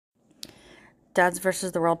Dads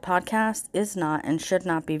vs. the World podcast is not and should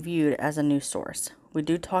not be viewed as a news source. We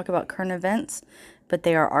do talk about current events, but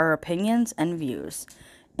they are our opinions and views.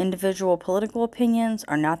 Individual political opinions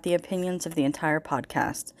are not the opinions of the entire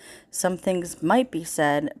podcast. Some things might be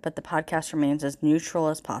said, but the podcast remains as neutral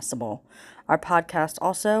as possible. Our podcast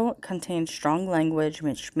also contains strong language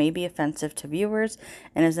which may be offensive to viewers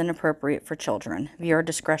and is inappropriate for children. Viewer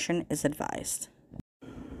discretion is advised.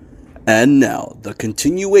 And now, the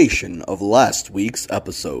continuation of last week's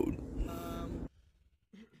episode.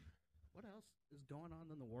 What else is going on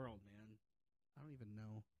in the world, man? I don't even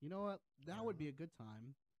know. You know what? That would be a good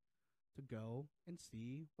time to go and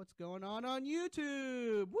see what's going on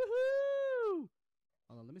YouTube. Woohoo!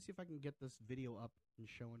 Hold on, let me see if I can get this video up and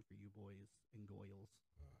showing for you boys and goyles.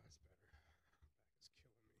 Oh, that's better. Back is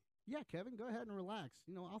killing me. Yeah, Kevin, go ahead and relax.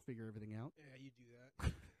 I'll figure everything out. Yeah, you do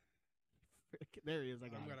that. There he is.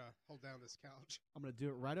 I'm gonna hold down this couch. I'm gonna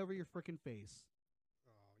do it right over your freaking face.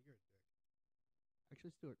 Oh, you're a dick.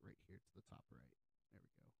 Actually, let's do it right here to the top right. There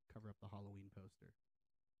we go. Cover up the Halloween poster.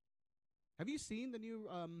 Have you seen the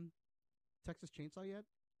new Texas Chainsaw yet?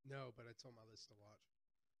 No, but it's on my list to watch.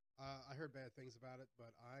 I heard bad things about it,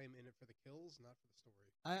 but I'm in it for the kills, not for the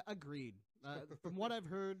story. I agreed. From what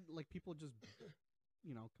I've heard, like people just,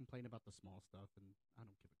 complain about the small stuff, and I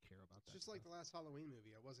don't give a care about that. It's just like the last Halloween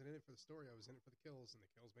movie. I wasn't in it for the story. I was in it for the kills, and the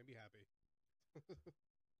kills made me happy. There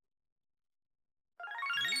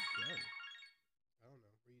you go. I don't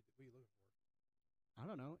know. What are you looking for? I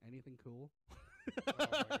don't know. Anything cool? Oh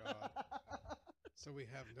my god. So we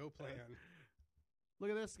have no plan. Look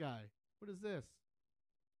at this guy. What is this?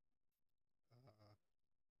 What the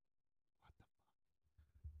fuck?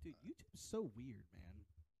 Dude, YouTube's so weird, man.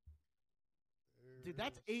 Dude,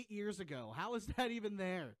 that's 8 years ago. How is that even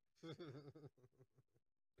there?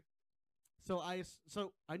 So I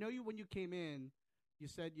know you when you came in, you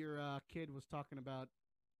said your kid was talking about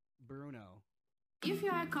Bruno. If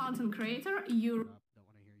you are a content creator, you don't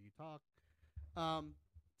want to hear you talk.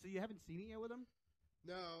 So you haven't seen it yet with him?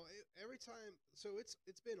 No, every time. So it's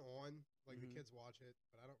been on. Like the kids watch it,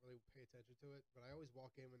 but I don't really pay attention to it. But I always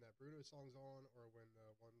walk in when that Bruno song's on, or when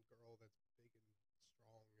one girl that's big and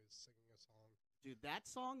strong is singing a song. Dude, that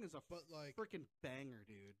song is a freaking banger,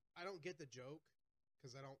 dude. I don't get the joke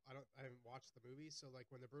because I haven't watched the movie. So like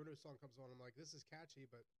when the Bruno song comes on, I'm like, this is catchy,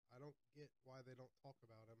 but I don't get why they don't talk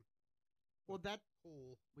about him. Well, that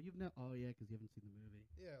cool. Well, you've never. Oh yeah, because you haven't seen the movie.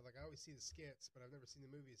 Yeah, like I always see the skits, but I've never seen the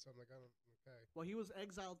movie, so I'm like, I don't. Okay. Well, he was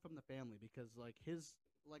exiled from the family because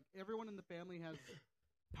everyone in the family has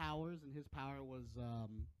powers, and his power was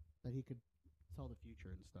that he could tell the future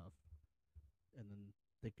and stuff, and then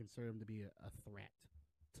they consider him to be a threat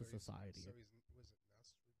to society. So was it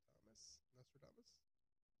Nostradamus? Nostradamus?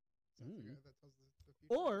 Is that the guy that tells the future?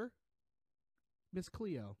 Or Miss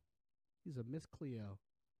Cleo. He's a Miss Cleo.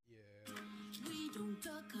 Yeah. We don't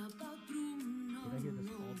talk about Bruno. Did I hear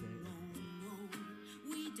this all day?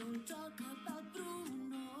 We don't talk about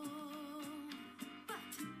Bruno. But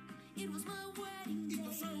it was my wedding day.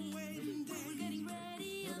 We were getting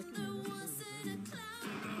ready and there wasn't a cloud.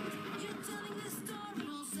 You're telling this story,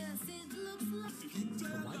 no says it looks like. So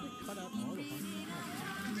why did they cut out all the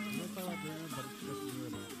fucking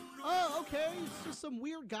Oh, okay. It's just some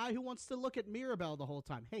weird guy who wants to look at Mirabelle the whole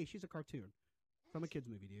time. Hey, she's a cartoon. From a kid's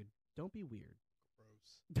movie, dude. Don't be weird.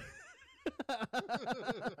 Gross.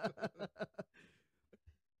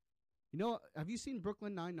 Have you seen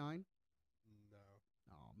Brooklyn Nine-Nine? No.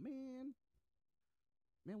 Oh, man.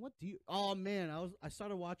 Man, what do you... Oh, man, I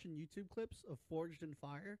started watching YouTube clips of Forged in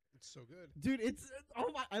Fire. It's so good. Dude, it's...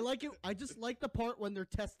 Oh, my... I like it. I just like the part when they're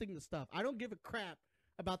testing the stuff. I don't give a crap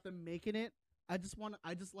about them making it. I just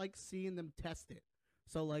like seeing them test it.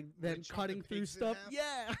 So, like, them cutting through stuff.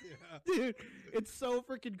 Yeah. Dude, it's so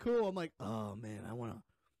freaking cool. I'm like, oh, man, I want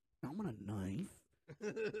a knife.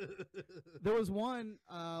 There was one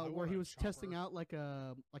where he was testing out like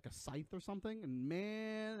a scythe or something, and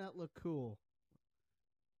man, that looked cool.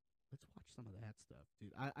 Let's watch some of that stuff,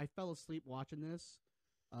 dude. I fell asleep watching this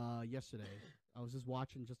yesterday. I was just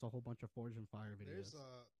watching a whole bunch of Forge and Fire videos.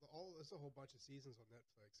 There's a whole bunch of seasons on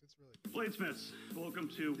Netflix. It's really cool. Bladesmiths, welcome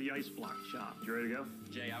to the Ice Block Shop. You ready to go?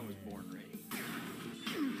 Jay, I was born ready.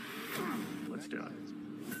 Let's do it.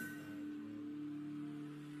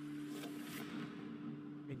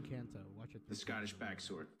 Encanto, watch it. The Scottish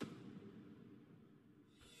backsword.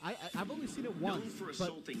 I've only seen it once, Known for but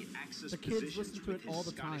assaulting Axis the kids positions listen to it with his all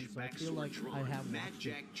the time, Scottish so I feel like backsword I drawn, have Mad watched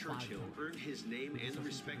Jack it 5 Churchill times. earned his name and the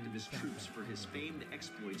respect of his troops for his famed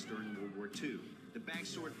exploits during World War II. The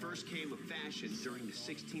backsword first came of fashion during the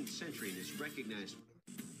 16th century and is recognized.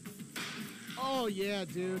 Oh yeah,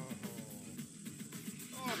 dude.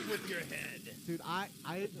 Off with your head. Dude,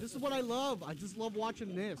 this is what I love. I just love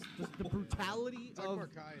watching this. Just the brutality Doug of.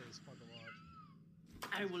 Markai is fun to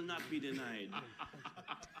watch. I will not be denied.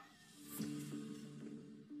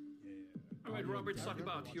 All right, Robert, talk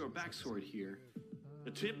about your backsword here.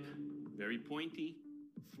 The tip, very pointy,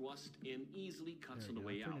 thrust in easily, cuts on the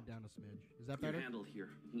way Turn out. it down a smidge. Is that Your better? handle here,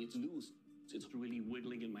 it's loose. It's really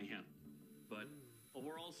wiggling in my hand. But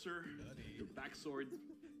overall, sir, your backsword.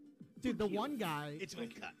 Dude, the one guy. It's been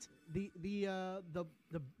cut. The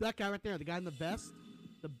that guy right there, the guy in the vest,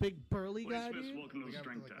 the big burly Willie guy, Smith, dude. welcome to the The guy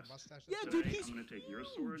strength with, like, the test. mustache. Yeah, Today, dude, he's I'm going to take your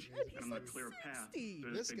sword, huge, and I'm he's going to like clear a path 60.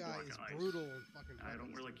 to This big guy block is of ice. brutal and fucking. I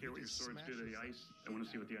don't really care what your swords do to the ice. I want to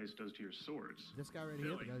see what the ice does to your swords. This guy right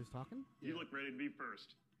here, Billy. the guy who's talking. You look ready to be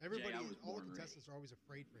first. Everybody, Jay, I was all the born contestants are always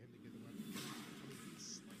afraid for him to get the weapon. I mean, he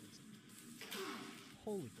slams it.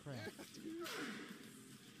 Holy crap.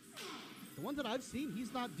 The ones that I've seen, he's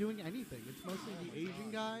not doing anything. It's mostly the Asian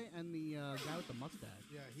guy and the guy with the mustache.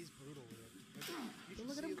 Yeah, he's brutal with it. You But should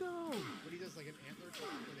look at see him go. When he does like an antler chop,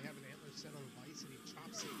 where they have an antler set on vice and he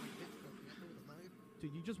chops it like hits the antler with a knife.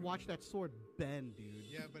 Dude, you just watch that sword bend, dude.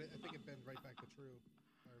 Yeah, but I think it bent right back to true.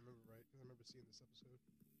 If I remember right, because I remember seeing this episode.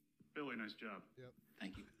 Billy, nice job. Yep.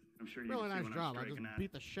 Thank you. I'm sure you Really can see nice when job. I I'm just striking at.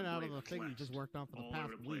 beat the shit out of Blade the thing you flexed just worked on for the all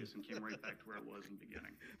past over the week. place and came right back to where it was in the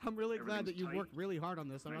beginning. I'm really glad that you Everything's worked tight. really hard on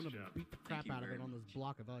this. I'm Nice gonna job. beat the crap you out of very it on this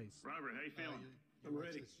block of ice. Robert, how you feeling? I'm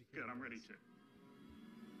ready. Good, I'm ready too.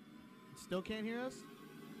 Still can't hear us?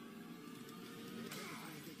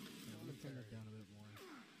 Commentary. Let me turn that down a bit more. There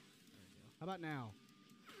we go. How about now?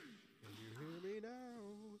 Can you hear me now?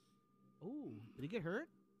 Oh, did he get hurt?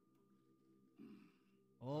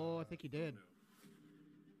 Oh, I think he did.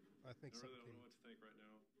 I think I really something. don't know what to think right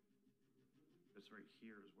now. This right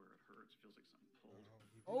here is where it hurts. Feels like something pulled.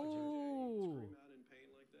 Oh, Scream out in pain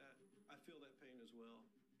like that. I feel that pain as well.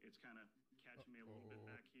 It's kind of catching me a little bit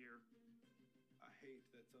back here. I hate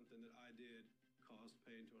that something that I did caused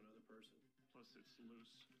pain to another person. Plus, it's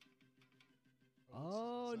loose.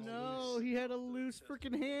 oh it's no, loose. he had a loose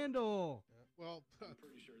freaking handle. Yeah. Well, I'm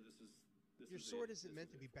pretty sure this is. your sword isn't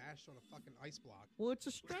meant to be bashed on a fucking ice block. Well, it's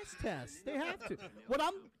a stress test. They have to.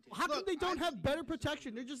 How come Look, they don't have better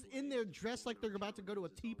protection? They're just in there dressed like they're about to go to a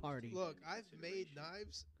tea party. Look, I've made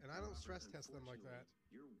knives, and I don't stress test them like that.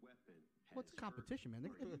 Your weapon. What's competition,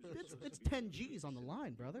 man? It's 10 G's on the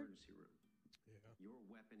line, brother. Yeah. Your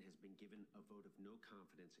weapon has been given a vote of no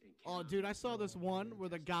confidence and Oh, dude, I saw this one where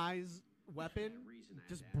the guy's weapon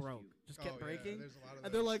just broke, just kept Oh, yeah, breaking, there's a lot of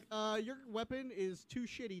and they're those. like, "Your weapon is too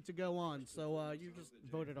shitty to go on, so you just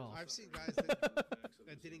vote it off." I've seen guys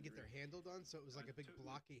that didn't get their handle done, so it was like a big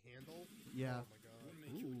blocky handle. Yeah. Oh my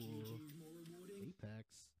god. Ooh. Apex,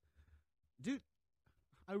 dude.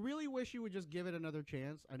 I really wish you would just give it another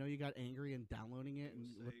chance. I know you got angry and downloading it and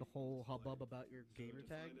with the whole hubbub about your gamer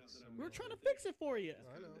tag. We're trying to fix it for you,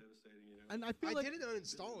 I know. and I feel I like didn't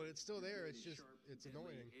uninstall it. It's still there. It's just it's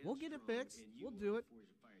annoying. we'll get it fixed. We'll do it.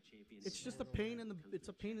 It's just a pain in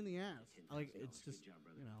the ass. Like it's just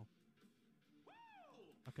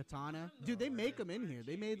a katana. Dude, they make them in here.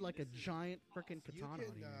 They made like a giant freaking You katana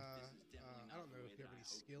in can. here. I don't know if you have any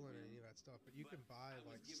skill in any of that stuff, but you can buy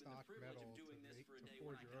like stock metal to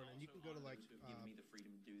forge your own, and you can go to like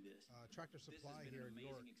Tractor Supply here in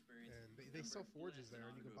York, and they sell forges there,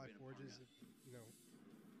 and you can buy forges. You know,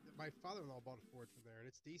 my father-in-law bought a forge from there, and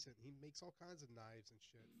it's decent. He makes all kinds of knives and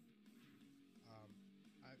shit.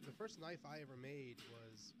 The first knife I ever made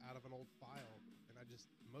was out of an old file, and I just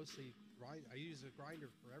mostly grind. I use a grinder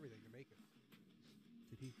for everything to make it.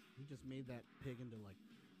 Dude, he just made that pig into like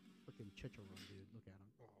freaking chicharron, dude. Look at him.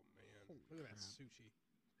 Oh man, Holy look at that crap. sushi.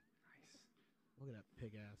 Look at that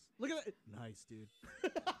pig ass. Look at that. Nice, dude.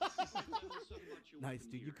 Nice,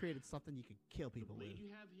 dude. You created something you can kill people with. You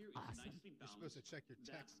have here is Awesome. nicely You're supposed to balanced. check your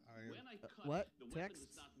text, Ian. When I cut, what? the weapon Text?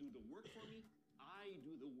 does not do the work for me. I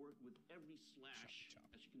do the work with every slash. Chop,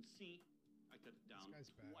 chop. As you can see, I cut it down guy's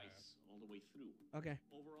badass. twice all the way through. Okay.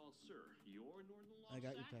 Overall, sir, your northern law I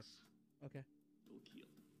got your sax text. Okay. will kill.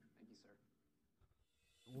 Thank you, sir.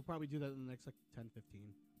 We'll probably do that in the next like 10, 15.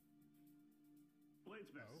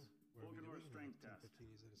 Bladesmith, Oh, what are we welcome to our doing? strength 10, test. 15,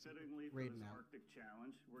 is it a secret? Fittingly for Raiden this out. Arctic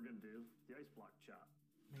challenge, we're going to do the ice block chop.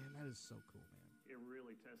 Man, that is so cool, man. It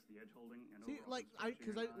really tests the edge holding and See, overall like suspension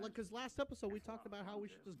of your knives. because last episode we That's a talked lot of about how fun, we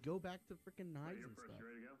too. should just go back to freaking Ready, knives you're and first. stuff. You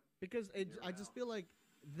ready to go? Because You're I just out. feel like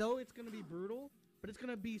though it's gonna be brutal, but it's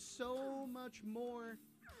gonna be so much more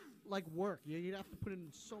like work. You'd have to put in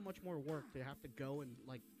so much more work to have to go and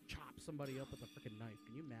like chop somebody up with a freaking knife.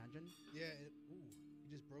 Can you imagine? Yeah. You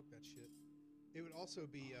just broke that shit. It would also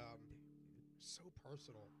be so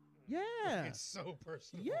personal. Yeah. It's so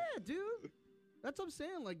personal. Yeah, dude. That's what I'm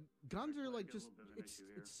saying. Like guns are like just it's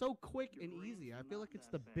so quick and easy. I feel like it's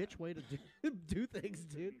the bitch way to do things,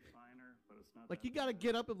 dude. Like you gotta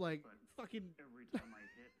get up and like fucking. Every time I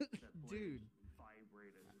hit, that blade Dude.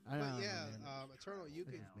 vibrated. I don't But know, yeah, man. Eternal, you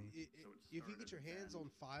can Yeah. if you get your hands on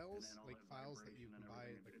files, like files that you can buy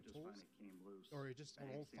like the tools, or just an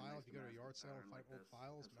old file. If you go to a yard sale and find old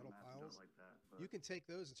files, metal files, you can take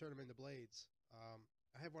those and turn them into blades.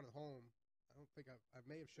 I have one at home. I don't think I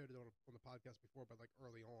may have showed it on the podcast before, but like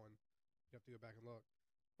early on, you have to go back and look.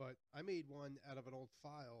 But I made one out of an old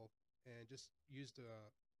file and just used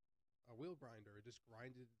a wheel grinder. It just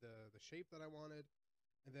grinded the shape that I wanted,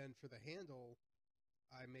 and then for the handle,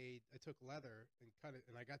 I took leather and cut it,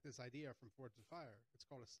 and I got this idea from Forged in Fire. It's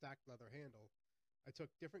called a stacked leather handle. I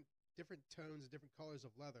took different tones, different colors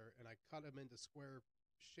of leather, and I cut them into square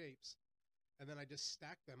shapes, and then I just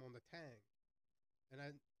stacked them on the tang. And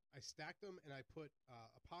I stacked them, and I put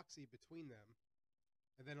epoxy between them,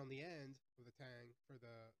 and then on the end of the tang for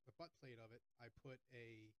the butt plate of it, I put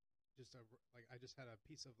I just had a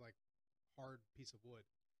piece of like hard piece of wood,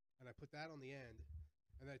 and I put that on the end.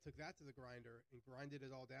 And then I took that to the grinder and grinded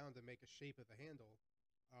it all down to make a shape of the handle.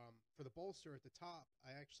 For the bolster at the top,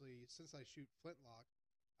 I actually, since I shoot flintlock,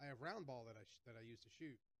 I have round ball that I use to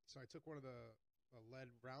shoot. So I took one of the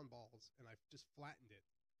lead round balls and I just flattened it,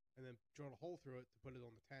 and then drilled a hole through it to put it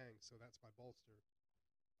on the tang. So that's my bolster.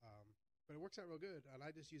 But it works out real good, and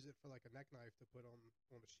I just use it for like a neck knife to put on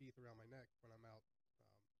the sheath around my neck when I'm out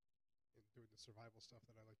and doing the survival stuff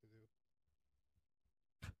that I like to do.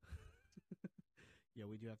 Yeah,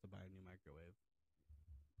 we do have to buy a new microwave.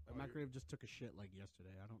 The microwave just took a shit like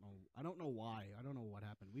yesterday. I don't know why. I don't know what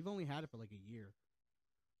happened. We've only had it for like a year.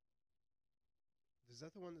 Is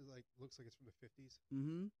that the one that like looks like it's from the 50s?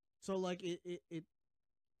 Mm-hmm. So like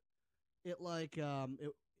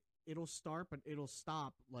it'll start, but it'll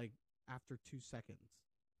stop like after 2 seconds.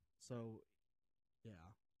 So, yeah.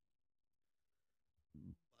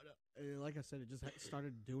 But like I said, it just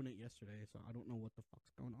started doing it yesterday, so I don't know what the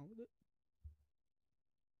fuck's going on with it.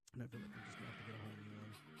 And I feel like I'm just gonna have to get a whole new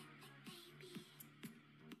one.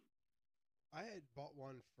 I had bought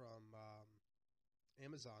one from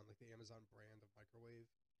Amazon, like the Amazon brand of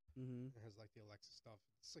microwave. Mm-hmm. It has like the Alexa stuff.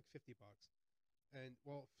 It's like $50. And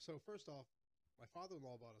well, so first off, my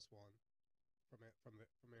father-in-law bought us one from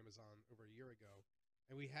Amazon over a year ago,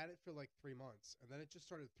 and we had it for like 3 months, and then it just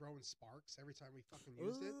started throwing sparks every time we fucking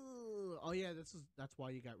used it. Oh yeah, that's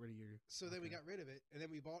why you got rid of your. So then we got rid of it, and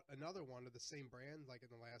then we bought another one of the same brand like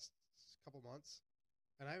in the last couple months,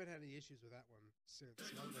 and I haven't had any issues with that one since. I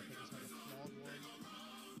think it's like a flawed one.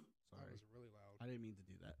 Sorry, that was really loud. I didn't mean to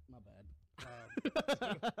do that. My bad.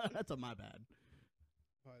 That's my bad.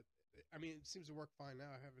 But I mean, it seems to work fine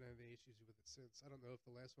now. I haven't had any issues with it since. I don't know if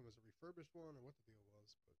the last one was a refurbished one or what the deal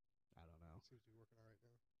was, but I don't know. it seems to be working all right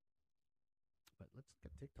now. But let's get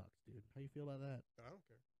TikToks, dude. How you feel about that? But I don't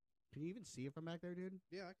care. Can you even see it from back there, dude?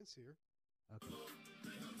 Yeah, I can see her. Okay.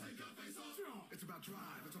 It's about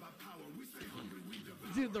drive, it's about power. We stay hungry, we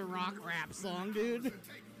devour. Dude, the rock rap song, dude.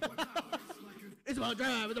 It's about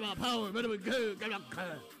drive, it's about power. But it would go. He's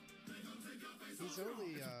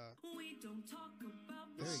only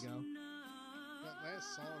There you go. that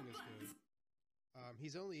last song is good.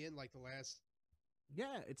 He's only in like the last.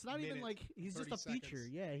 Yeah, it's not even minute, like he's just a 30 feature.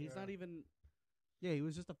 seconds. Yeah, he's Yeah. not even. Yeah, he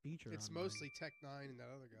was just a feature. It's on mostly Tech Nine and that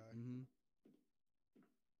other guy. Mm-hmm.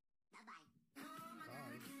 Bye.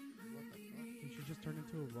 What the fuck? Did she just turn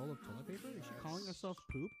into a roll of toilet paper? Is she calling That's herself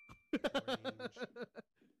poop?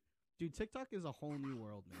 Dude, TikTok is a whole new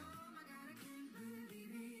world, man.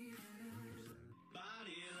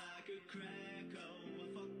 Body like a crack, oh, I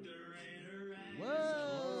fucked her and her ass. Whoa!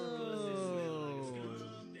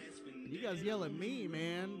 You guys yell at me,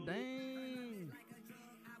 man. Dang.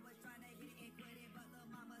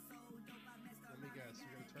 Let me guess.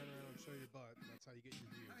 You're gonna turn around and show your butt, and that's how you get your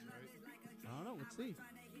views, right? I don't know. Let's see.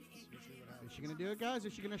 That's usually what Is happens. she gonna do it, guys?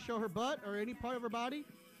 Is she gonna show her butt or any part of her body?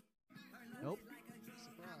 Nope.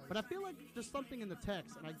 Surprise. But I feel like there's something in the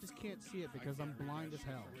text, and I just can't see it because I'm blind as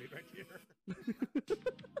hell. Way back here. My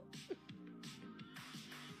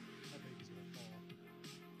baby's gonna fall.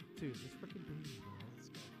 Dude, this freaking baby, bro. It's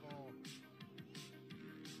gonna fall.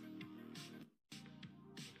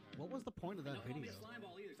 What was the point of that Don't call me video? a slime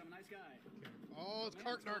ball either, 'cause I'm a nice guy. Oh, it's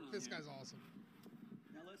Cart Narc. This guy's awesome.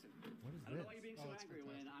 Now listen, What is I don't know why you're this? being so Oh, it's angry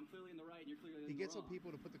when fantastic. I'm clearly in the right and you're clearly in He the gets on wrong.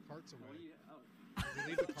 people to put the carts What away. do you, They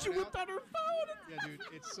leave the She cart whipped out. out her phone. Yeah, dude,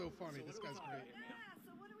 it's so funny. So This what are we guy's talking great. about? Yeah,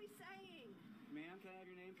 so what are we saying? Ma'am, can I have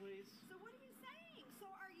your name, please? So what are you saying? So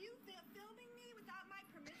are you filming me without my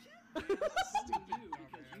permission? Stupid. You,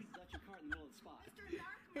 because dumbass. you left your cart in the middle of the spot. Mr.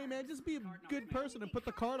 Narc, Hey, Hey man, just be a good person and put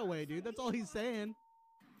the card away, dude. That's all he's saying.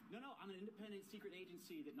 No, I'm an independent secret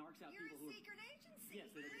agency that narcs out You're people a who. secret agency, Yes,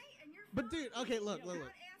 they- right? And you're But dude, okay, look.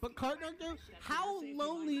 But card narc, how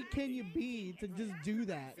lonely can you be to just do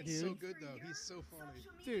that, It's so dude? good though. He's so funny.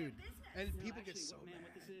 Dude. And No, people get actually, so man, mad.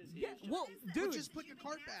 what this is Yeah, just- well, But dude. just put your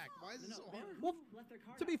card back. Why is it so man, hard? Well, who left their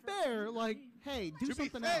card to out be first? fair, You, like, me? hey, do To be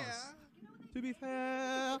something fair, else. To be fair,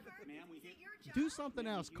 Ma'am, we get. do something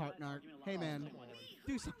else, You guys Cartnark. argument a lot. Hey, man, Come on.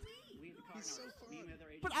 do something. We have the card He's so narcs. fun. Me and the other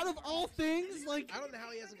But agents out of are all narcs. things, like, I don't know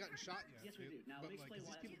how he hasn't gotten shot yet. Yes, we dude. do. Now, let But me like, explain 'cause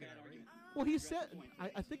why these people that's a get bad irate. argument. well, he Address the said,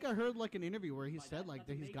 point. I think I heard like an interview where he By said that- like that's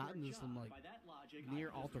that a he's major gotten into some job. like By that logic, near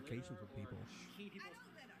I just altercations litter with or people. key I people's-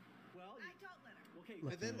 don't litter. Well, I don't litter. okay.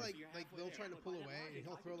 Look, And then man. like you're like halfway they'll there. try to But pull by that away and logic,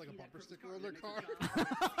 he'll I throw can like a key that bumper person's sticker card on their and it car. makes the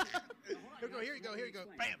job- He'll go, here you go, here you go,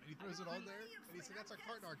 Explain. bam, and he throws it on there, and he said, "That's a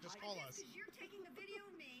card narc. Just call us." Because you're taking the video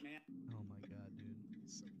of me. Man, Oh my god, dude.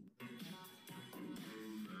 So-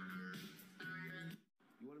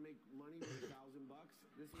 You want to make money with $1,000?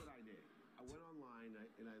 This is what I did. I went online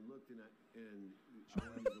and I looked and I won't use the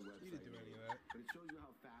website. He didn't do any of that. But it shows you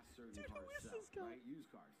how fast certain Dude, who cars is sell, this guy? right? Used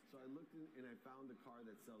cars. So I looked and I found the car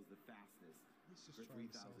that sells the fastest. He's just For trying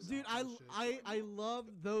to sell $3,000. Dude, I love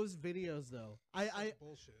those videos though. I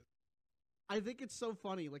bullshit. I think it's so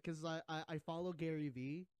funny, like, cause I follow Gary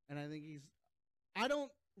V, and I think I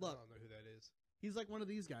don't I look. don't know who that is. He's like one of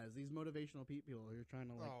these guys, these motivational people who are trying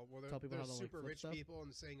to like. Oh well, tell people they're how to, like, super flip rich stuff. people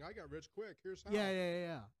and saying, "I got rich quick. Here's how."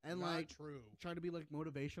 Yeah, and Not like true. try to be like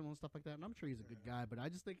motivational and stuff like that. And I'm sure he's a good guy, but I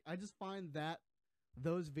just find that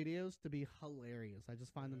those videos to be hilarious. I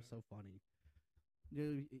just find them so funny.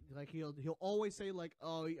 Dude, like he'll always say like,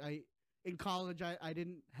 "Oh, in college I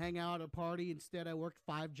didn't hang out at a party. Instead, I worked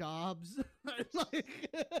 5 jobs." Like,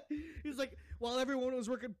 he's like, while everyone was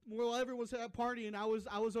at a party, and I was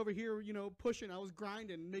over here, pushing. I was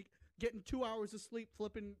grinding, getting 2 hours of sleep,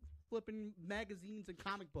 flipping magazines and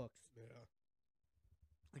comic books. Yeah.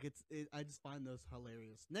 Like I just find those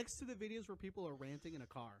hilarious. Next to the videos where people are ranting in a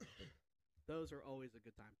car, those are always a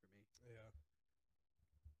good time for me. Yeah.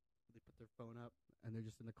 They put their phone up and they're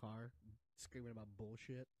just in the car screaming about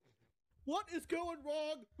bullshit. What is going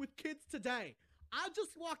wrong with kids today? I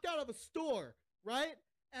just walked out of a store, right?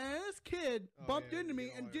 And this kid Oh, bumped yeah, into you me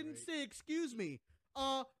get and all didn't irate. say excuse me.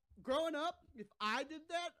 Growing up, if I did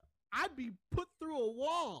that, I'd be put through a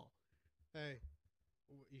wall. Hey,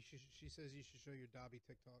 she says you should show your Dobby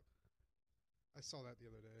TikTok. I saw that the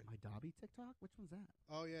other day. My Dobby TikTok? Which one's that?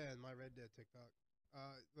 Oh yeah, and my Red Dead TikTok.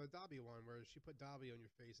 The Dobby one where she put Dobby on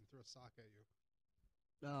your face and threw a sock at you.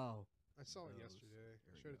 Oh. I saw it Those. yesterday.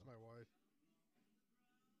 There I we showed it go. to my wife.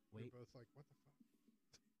 Wait. We're both like, what the fuck?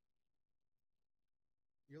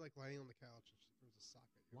 You're like laying on the couch and she throws a sock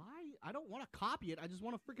at you. Why? I don't want to copy it. I just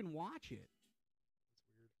want to freaking watch it. That's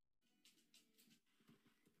weird.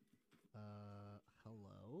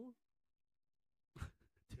 Hello?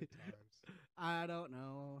 Good times. I don't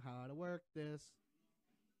know how to work this.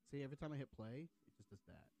 See, every time I hit play, it just does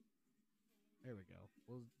that. There we go.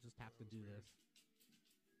 We'll just have to do this.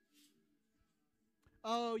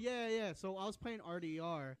 Oh, yeah. So I was playing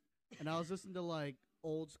RDR, and I was listening to, like,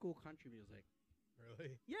 old school country music.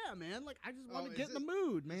 Really? Yeah, man. Like, I just want to is get in the this-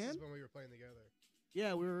 mood, This man. is when we were playing together.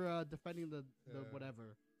 Yeah, we were defending the Yeah.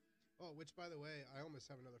 whatever. Oh, which by the way, I almost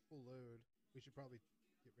have another full load. We should probably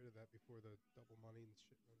get rid of that before the double money and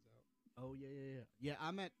shit runs out. Oh, yeah. Yeah,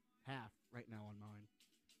 I'm at half right now on mine.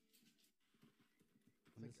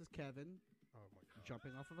 And this is Kevin Oh my god.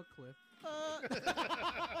 jumping off of a cliff.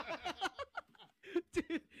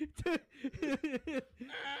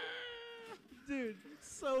 Dude,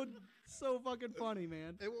 so fucking funny,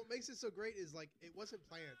 man. And what makes it so great is like it wasn't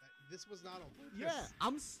planned. This was not on purpose.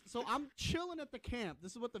 Yeah, I'm chilling at the camp.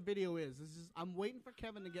 This is what the video is. I'm waiting for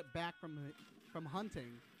Kevin to get back from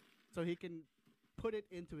hunting, so he can put it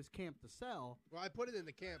into his camp to sell. Well, I put it in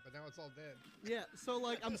the camp, but now it's all dead. Yeah, so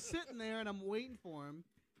like I'm sitting there and I'm waiting for him,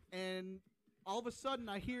 and all of a sudden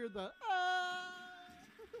I hear the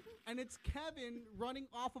and it's Kevin running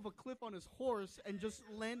off of a cliff on his horse and just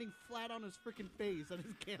landing flat on his freaking face at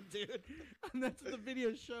his camp, dude. And that's what the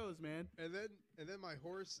video shows, man. And then my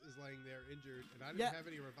horse is laying there injured, and I didn't have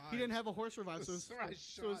any revives. He didn't have a horse revive, so, So I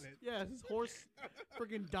shot it. Yeah, his horse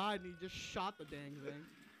freaking died, and he just shot the dang thing.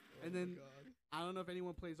 And then Oh God. I don't know if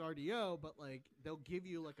anyone plays RDO, but like they'll give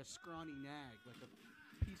you like a scrawny nag, like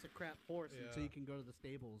a piece of crap horse, Yeah. until you can go to the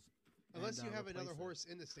stables. Unless and, you have replace another it. horse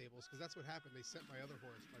in the stables, because that's what happened. They sent my other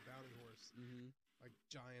horse, my bounty horse, like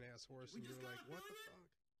giant ass horse, and you were like, "What the fuck?"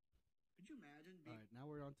 Could you imagine All being right, now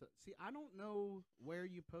we're on to. See, I don't know where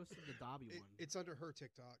you posted the Dobby one. It's under her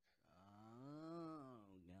TikTok. Oh,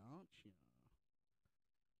 gotcha.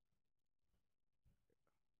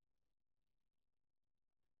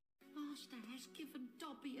 Master has given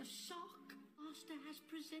Dobby a shock. Master has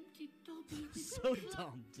presented Dobby with So a club.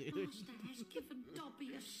 dumb, dude. Master has given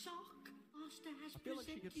Dobby a shock. Master has I feel like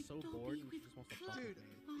she presented gets so Dobby bored and she with just wants to club. fuck Dude, with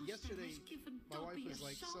me. Master yesterday, has given my wife Dobby was a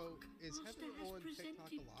like, shock. "So is Master Heather has on TikTok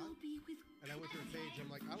presented a lot?" Dobby with And I went to her page. I'm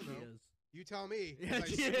like, I don't She know. is. You tell me. 'cause Yeah, I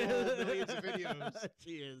she scroll is. millions of videos.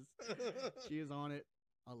 She is. She is on it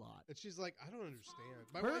a lot. And she's like, I don't understand.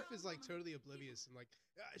 My Her- wife is like totally oblivious and like,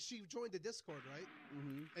 she joined the Discord, right?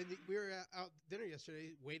 Mm-hmm. And we were out dinner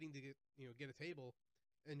yesterday, waiting to get a table,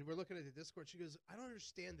 and we're looking at the Discord. She goes, I don't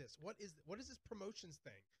understand this. What is this promotions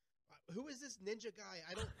thing? Who is this ninja guy?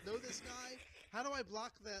 I don't know this guy. How do I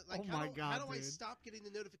block that? Like, Oh my God, how do I dude. stop getting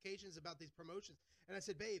the notifications about these promotions? And I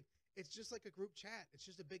said, babe, it's just like a group chat. It's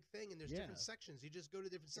just a big thing, and there's different sections. You just go to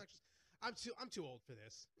different sections. I'm too old for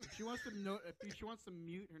this. If she wants to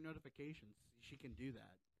mute her notifications, she can do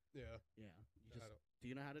that. Yeah. Yeah. I don't- Do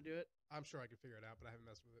you know how to do it? I'm sure I can figure it out, but I haven't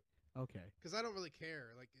messed with it Okay. because I don't really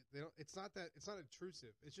care. Like it's not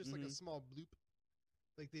intrusive. It's just like a Mhm. small bloop.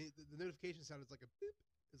 Like the notification sound is like a boop.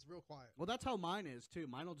 It's real quiet. Well, that's how mine is too.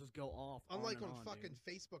 Mine will just go off. Unlike on on and fucking dude.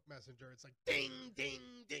 Facebook Messenger, it's like ding, ding,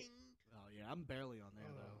 ding. Oh yeah, I'm barely on there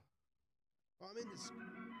though. Well, I'm in this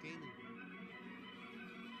gaming group.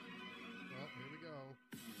 Well, here we go.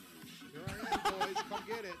 Here I am, boys. Come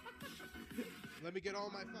get it. Let me get all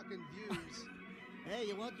my fucking views. Hey,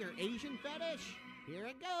 you want your Asian fetish? Here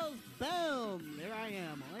it goes. Boom! There I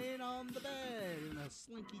am, laying on the bed in a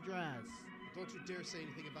slinky dress. Don't you dare say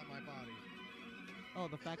anything about my body. Oh,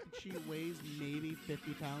 the fact that she weighs maybe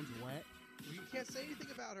 50 pounds wet? Well, you can't say anything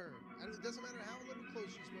about her. It doesn't matter how little clothes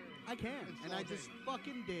she's wearing. I can, and I just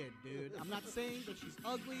fucking did, dude. I'm not saying that she's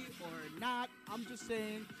ugly or not. I'm just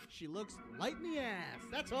saying she looks light in the ass.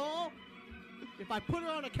 That's all. If I put her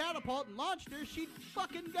on a catapult and launched her, she'd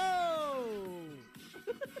fucking go.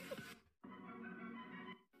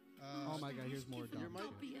 Oh my God, here's more dumb shit.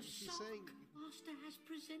 Dobby a She's shock. saying. Master has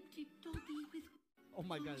presented Dobby with. Oh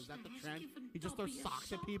my God, is that the Master has trend? given He just throws Dobby a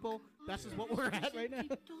socks at shock. people? That's just what Master we're has at right now? presented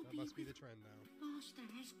That Dobby must be with- the trend now. Master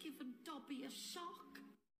has given Dobby a shock.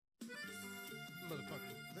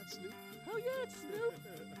 Motherfucker. Is that Snoop? Hell yeah, it's Snoop.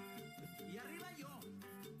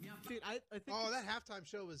 Dude, I think Oh, that halftime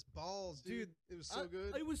show was balls, dude. It was so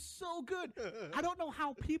good. It was so good. I don't know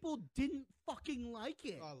how people didn't fucking like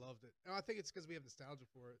it. Oh, I loved it. Oh, I think it's because we have nostalgia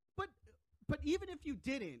for it. But even if you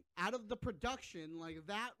didn't, out of the production, like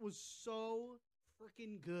that was so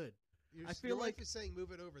freaking good. I feel your wife like is saying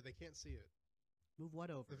move it over. They can't see it. move what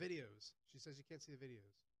over? The videos. She says you can't see the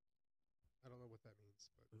videos. I don't know what that means,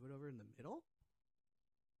 but Move it over in the middle.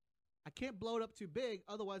 I can't blow it up too big,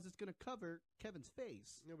 otherwise it's gonna cover Kevin's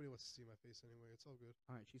face. nobody wants to see my face anyway. It's all good.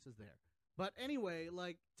 All right, she says there. But anyway,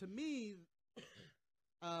 like to me,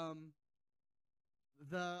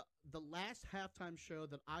 the last halftime show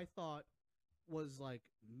that I thought was like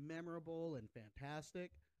memorable and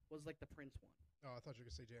fantastic was like the Prince one. Oh, I thought you were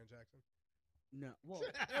gonna say Jan Jackson. No, well,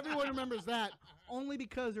 everyone remembers that only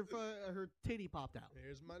because her titty popped out.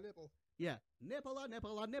 Here's my nipple. Yeah, nipple,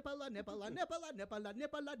 nipple, nipple, nipple, nipple, nipple,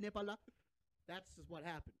 nipple, nipple. That's just what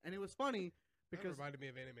happened, and it was funny That because reminded me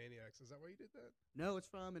of Animaniacs. Is that why you did that? no, it's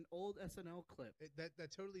from an old SNL clip.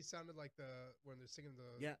 That totally sounded like when they're singing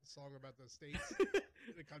the Yeah. song about the states,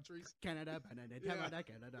 the countries. Canada, Canada,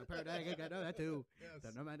 Canada, too. Yes.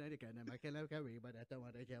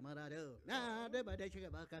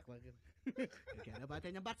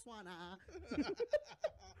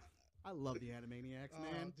 I love the Animaniacs,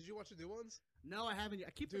 man. Did you watch the new ones? No, I haven't. I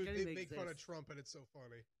keep Dude, forgetting they they make fun of exist. Trump, and it's so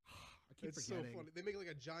funny. I keep It's forgetting. so funny. They make like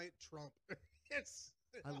a giant Trump. It's.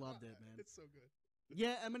 I loved it, man. It's so good.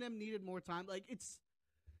 Yeah, Eminem needed more time. Like it's,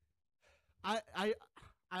 I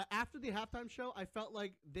after the halftime show, I felt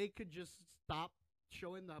like they could just stop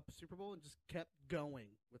showing the Super Bowl and just kept going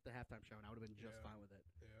with the halftime show, and I would have been just Yeah. fine with it.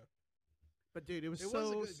 Yeah. But dude, it was It was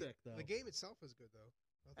so a good, sick though. The game itself was good though.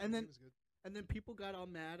 I thought And the then- game was good. And then people got all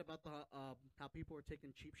mad about the how people were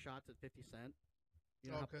taking cheap shots at 50 Cent. You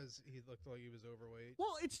know, Oh, how- because he looked like he was overweight.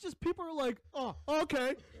 well, it's just people are like, oh,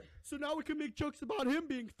 okay, so now we can make jokes about him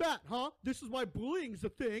being fat, huh? This is why bullying's a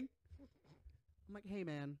thing. I'm like, hey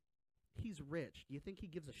man, he's rich. Do you think he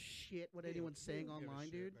gives a shit what He don't- anyone's he saying don't give a online,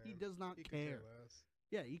 shit, dude? He man. does not He could care. less.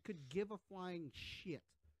 Yeah, he could give a flying shit.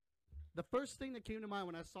 The first thing that came to mind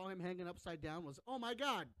when I saw him hanging upside down was, oh my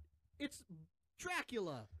god, it's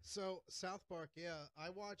Dracula. So South Park, yeah, I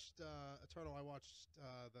watched Eternal. I watched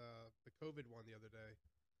the COVID one the other day.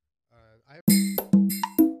 I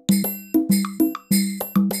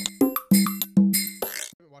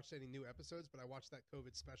haven't watched watched any new episodes, but I watched that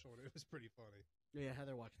COVID special and it was pretty funny. Yeah,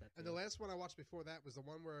 Heather watched that. And too. the last one I watched before that was the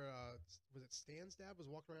one where was it Stan's dad was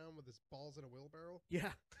walking around with his balls in a wheelbarrow?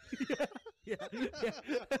 Yeah. yeah.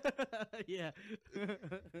 Yeah.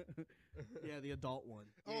 Yeah, the adult one.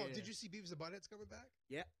 Oh, Yeah. did you see Beavis and Butthead's coming back?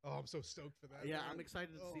 Yeah. Oh, I'm so stoked for that. Yeah, man. I'm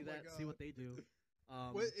excited to Oh see my that, see God. what they do.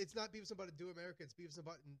 Well, it's not Beavis and Butthead Do America. It's Beavis and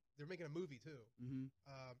Butthead. They're making a movie too. Mm-hmm.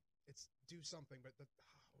 It's Do Something, but I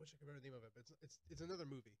wish I could remember the name of it. But it's another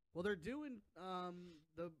movie. Well, they're doing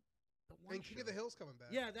the one And King of the show. Hill's coming back.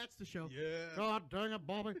 Yeah, that's the show. Yeah. God dang it,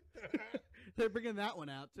 Bobby. They're bringing that one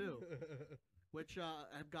out too, which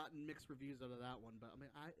I've gotten mixed reviews out of that one. But I mean,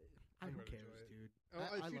 I'm who gonna cares, enjoy it. dude? Oh, I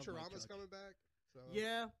love Mike Futurama's Judge. coming back. So.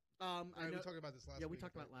 Yeah. I We know. talked about this last Yeah, week. we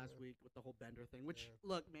talked I about think, last yeah. week with the whole Bender thing. Which, Yeah.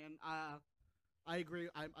 look, man, I agree.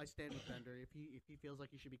 I stand with Bender. If he feels like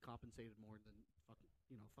he should be compensated more, then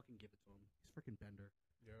fucking give it to him. He's freaking Bender.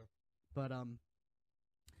 Yeah. But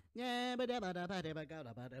yeah, but now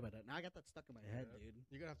I got that stuck in my head, Yeah. dude.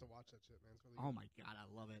 You're gonna have to watch that shit, man. It's really Oh my god, I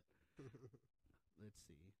love it. Let's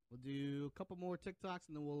see. We'll do a couple more TikToks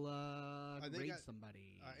and then we'll they raid got-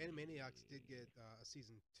 somebody. Animaniacs did get a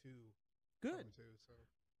season 2. Good. coming too, so.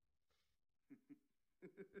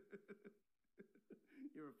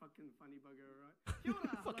 You're a fucking funny bugger, alright? Kia ora,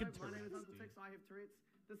 hello, Fucking my name is Tourette's, Uncle dude. Tex. I have Tourette's.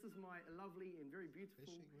 This is my lovely and very beautiful,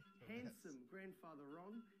 Fishing with Tourette's. handsome grandfather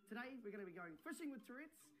Ron. Today we're going to be going fishing with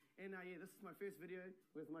Tourette's, and yeah, this is my first video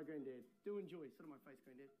with my granddad. Do enjoy. Sit on my face,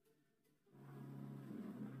 granddad.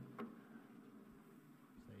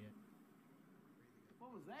 Say it.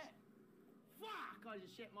 What was that? Fuck! I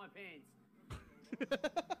just shat my pants.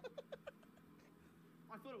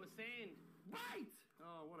 I thought it was sand. Wait!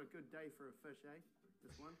 Oh, what a good day for a fish, eh?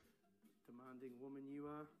 This one. Demanding woman you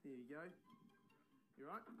are. There you go. You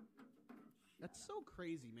right? That's so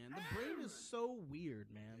crazy, man. The brain is so weird,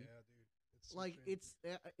 man. Yeah, dude. It's so Like strange.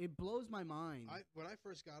 it blows my mind. When I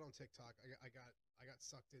first got on TikTok, I got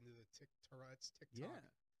sucked into the Tourette's TikTok. Yeah.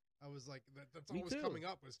 I was like, that's Me all was too. coming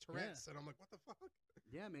up was Tourette's, and I'm like, what the fuck?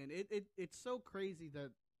 Yeah, man. It's so crazy that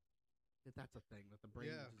that's a thing, that the brain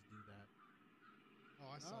Yeah. will just do that. Oh,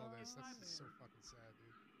 I saw Oh, this. That's just so man. fucking sad, dude.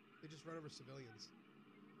 They just run over civilians,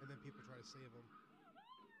 and then people try to save them.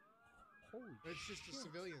 Holy It's just a shit.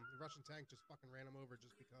 civilian. The Russian tank just fucking ran him over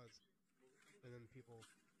just because. And then people,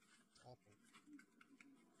 it's awful.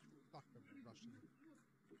 Fuck the Russian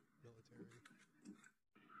military.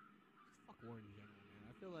 Fuck war in general, man.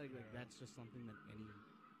 I feel like that's just something that any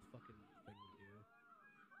fucking thing would do.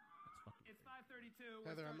 That's fucking It's crazy. 5:32.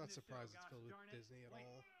 Heather, I'm not surprised it's filled with Disney at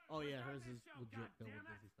all. Oh yeah, hers is legit filled with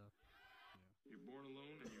Disney stuff. You're born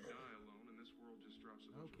alone and you die alone, and this world just drops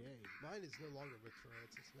a bunch Okay. Mine is no longer with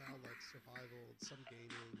Tourette's. It's now like survival and some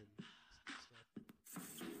gaming and stuff.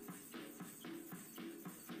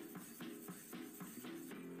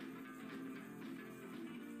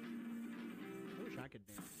 I wish I could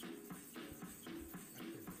dance. I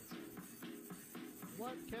can't do this.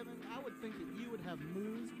 What, Kevin? I would think that you would have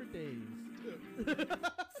moves for days.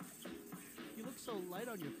 You look so light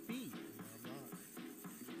on your feet. I'm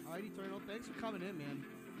not. Alright, Eternal, thanks for coming in, man.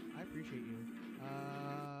 I appreciate you.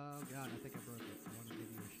 God, I think I broke it. I want to give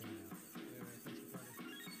you a shout out. Yeah, man, thanks for coming.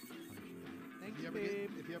 Thank If you, you, ever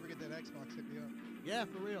babe. if you ever get that Xbox, hit me up. Yeah,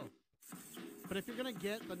 for real. But if you're gonna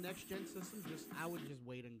get the next gen system, I would just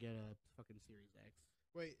wait and get a fucking Series X.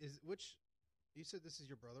 Wait, you said this is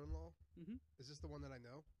your brother-in-law? Mhm. Is this the one that I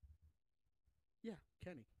know? Yeah,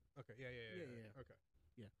 Kenny. Okay, yeah. Yeah. Okay.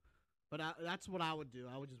 But that's what I would do.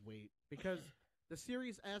 I would just wait because the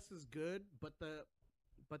Series S is good, but the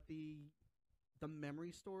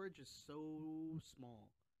memory storage is so small,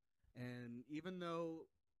 and even though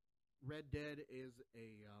Red Dead is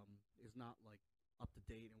is not like up to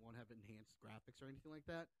date and won't have enhanced graphics or anything like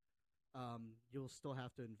that, you'll still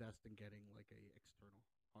have to invest in getting like a external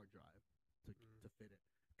hard drive to fit it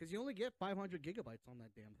because you only get 500 gigabytes on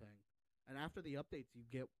that damn thing, and after the updates you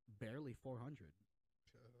get barely 400.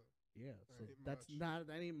 Yeah, so ain't that's much.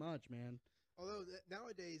 that ain't much, man. Although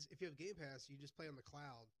nowadays, if you have Game Pass, you just play on the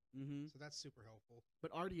cloud, Mm-hmm. so that's super helpful.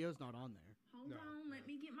 But RDO's not on there. Hold No, on, let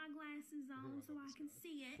me get my glasses on so I can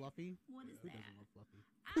see it. Fluffy? What is Who that? doesn't love Fluffy?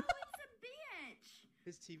 Oh, it's a bitch.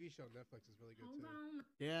 His TV show on Netflix is really good Hold too. on.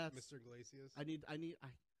 Yeah, Mr. Iglesias.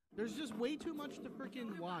 there's just way too much to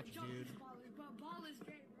freaking watch, dude. Ball is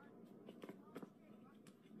gay,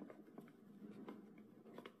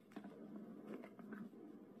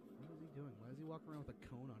 What is he doing? Why is he walking around with a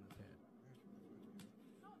cone on his head?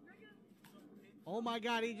 Oh my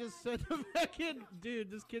god, he just said the fucking dude,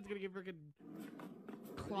 this kid's gonna get freaking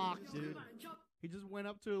clocked, dude. He just went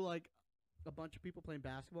up to like a bunch of people playing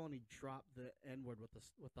basketball, and he dropped the N word with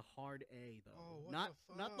the hard A though. Oh, what not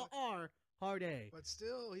the not the fuck? R, hard A. But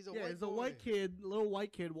still, he's a yeah, white he's boy. a white kid, little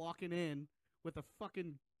white kid walking in with a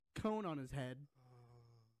fucking cone on his head.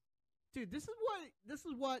 Dude, this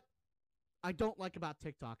is what I don't like about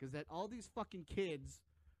TikTok is that all these fucking kids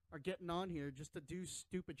are getting on here just to do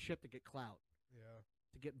stupid shit to get clout. Yeah.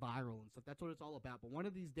 To get viral and stuff. That's what it's all about. But one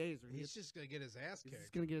of these days, he's just gonna get his ass kicked. He's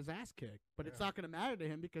gonna get his ass kicked. But it's not gonna matter to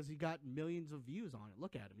him because he got millions of views on it.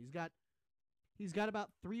 Look at him. He's got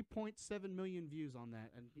about 3.7 million views on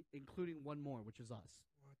that, and including one more, which is us.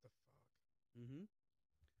 What the fuck? Mm-hmm.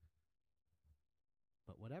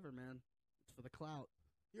 But whatever, man. It's for the clout.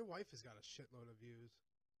 Your wife has got a shitload of views.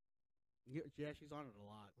 Yeah, she's on it a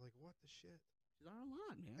lot. Like, what the shit? She's on it a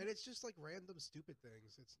lot, man. And it's just like random stupid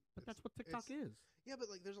things. But that's what TikTok is. Yeah, but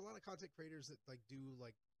like, there's a lot of content creators that like do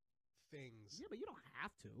like things. Yeah, but you don't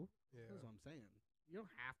have to. Yeah. That's what I'm saying. You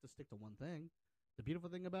don't have to stick to one thing. The beautiful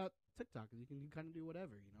thing about TikTok is you can kind of do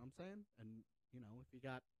whatever. You know what I'm saying? And if you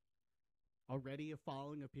got already a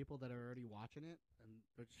following of people that are already watching it, and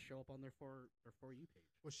they'll just show up on their for you page.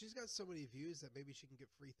 Well, she's got so many views that maybe she can get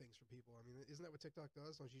free things from people. I mean, isn't that what TikTok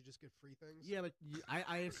does? Don't you just get free things? Yeah, but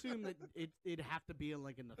I assume that it'd have to be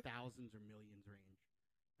like in the thousands or millions range,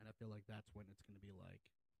 and I feel like that's when it's going to be like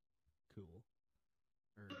cool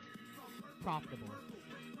or profitable.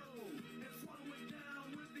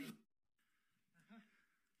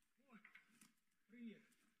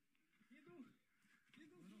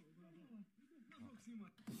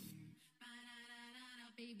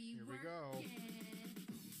 Here we go.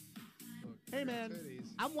 Look, Hey we got man,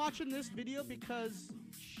 titties. I'm I'm watching this video because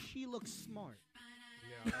she looks smart.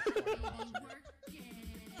 Yeah, that's why I'm watching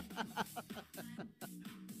it.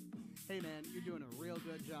 Hey man, you're doing a real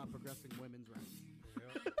good job progressing women's rights.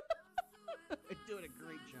 Yep. You're doing a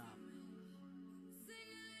great job.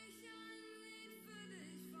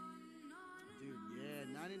 Dude, yeah,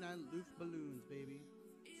 99 Loof Balloons, baby.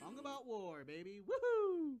 Song about war, baby.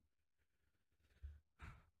 Woohoo!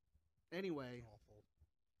 Anyway, Awful.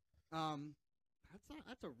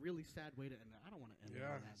 that's a really sad way to end it. I don't want to end it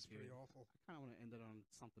Yeah, on that, it's dude. pretty awful. I kind of want to end it on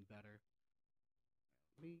something better.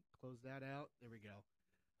 Let me close that out. There we go.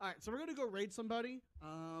 All right, so we're gonna go raid somebody.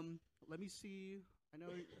 Let me see. I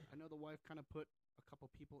know the wife kind of put a couple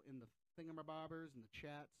people in the thingamabobbers and the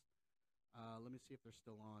chats. Let me see if they're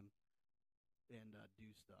still on and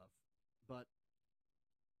do stuff. But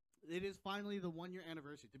it is finally the 1 year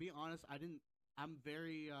anniversary. To be honest, I'm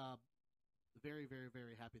very, very, very,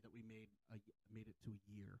 very happy that we made it to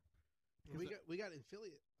a year. We got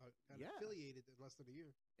affiliated in less than a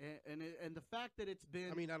year. And the fact that it's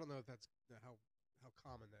been, I mean, I don't know if that's how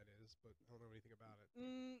common that is, but I don't know anything about it.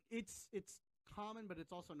 It's common, but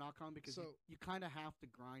it's also not common because you kind of have to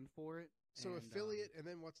grind for it. So and, affiliate, and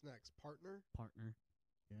then what's next? Partner.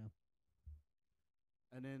 Yeah.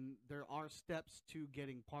 And then there are steps to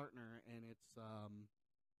getting partner, and it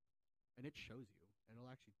shows you. It'll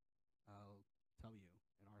actually tell you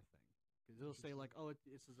in our thing because it'll say like, "Oh,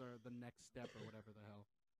 this is the next step" or whatever the hell.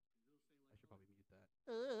 I should probably mute that.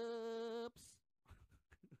 Oops.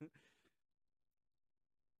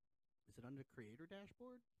 Is it under creator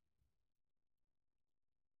dashboard?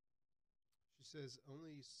 She says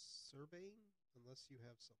only surveying unless you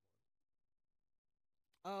have someone.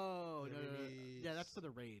 Oh, There no. maybe Yeah, that's for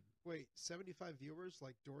the raid. Wait, 75 viewers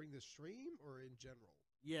like during the stream or in general?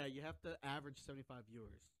 Yeah, you have to average 75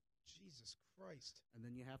 viewers. Jesus Christ. And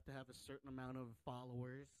then you have to have a certain amount of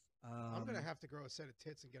followers. I'm going to have to grow a set of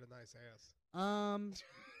tits and get a nice ass. I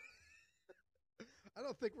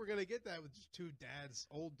don't think we're going to get that with just two dads,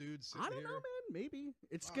 old dudes sitting I don't here. know, man. Maybe.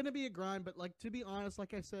 It's going to be a grind, but like to be honest,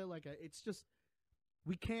 like I said, like it's just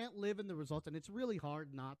we can't live in the results, and it's really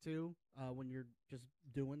hard not to when you're just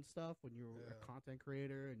doing stuff, when you're a content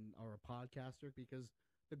creator or a podcaster, because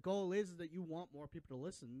the goal is that you want more people to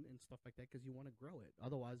listen and stuff like that because you want to grow it.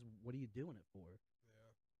 Otherwise, what are you doing it for?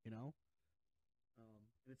 Yeah. You know? And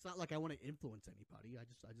it's not like I want to influence anybody. I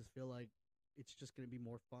just feel like it's just going to be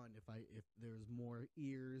more fun if there's more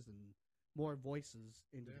ears and more voices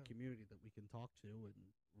into the community that we can talk to and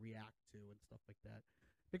react to and stuff like that.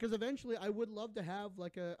 Because eventually I would love to have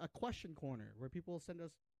like a question corner where people send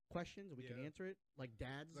us questions and we can answer it, like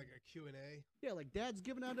dads. Like a Q&A? Yeah, like dad's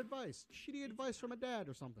giving out advice. Shitty advice from a dad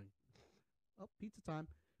or something. Oh, pizza time.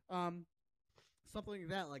 Something like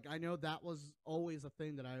that. Like I know that was always a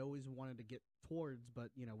thing that I always wanted to get towards,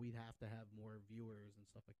 but you know, we'd have to have more viewers and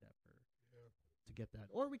stuff like that to get that.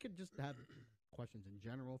 Or we could just have questions in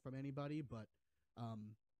general from anybody, but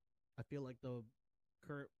I feel like the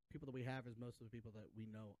current people that we have is most of the people that we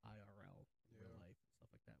know IRL in real life and stuff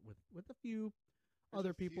like that, with a few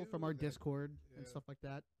other a people few from our that- Discord and yeah. stuff like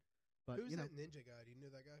that. But Who's you know, that ninja guy? Do you know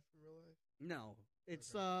that guy from real life? no,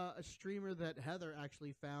 it's Okay. a streamer that Heather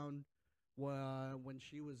actually found when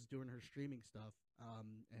she was doing her streaming stuff.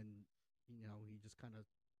 And you know, he just kind of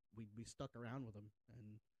we stuck around with him,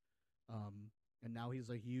 and now he's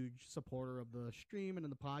a huge supporter of the stream and in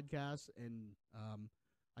the podcast, and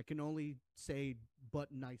I can only say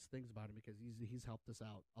but nice things about him because he's helped us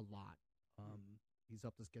out a lot. He's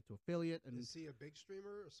helped us get to affiliate, and Is he a big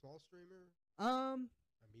streamer, a small streamer, um,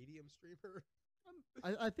 a medium streamer?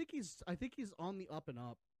 I think he's on the up and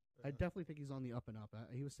up. I definitely think he's on the up and up.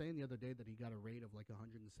 He was saying the other day that he got a rate of like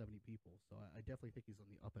 170 people, so I definitely think he's on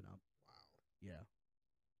the up and up. Wow. Yeah.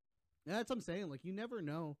 That's what I'm saying. Like, you never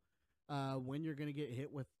know when you're gonna get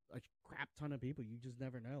hit with a crap ton of people. You just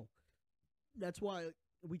never know. That's why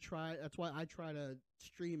we try. That's why I try to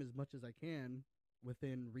stream as much as I can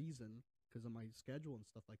within reason because of my schedule and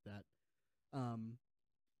stuff like that.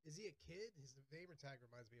 Is he a kid? His gamer tag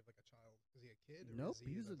reminds me of like a child. Is he a kid? Or Nope, is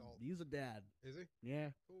he he's an a adult? he's a dad. Is he? Yeah,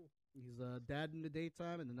 Cool. he's a dad in the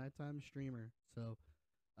daytime and the nighttime streamer. So,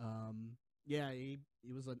 yeah, he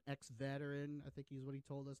was an ex-veteran. I think he's what he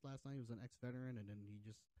told us last night. He was an ex-veteran, and then he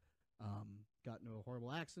just got into a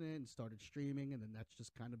horrible accident and started streaming, and then that's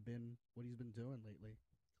just kind of been what he's been doing lately.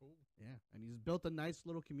 Cool. Yeah, and he's built a nice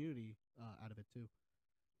little community out of it too.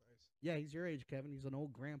 Nice. Yeah, he's your age, Kevin. He's an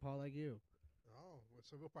old grandpa like you. Oh, well,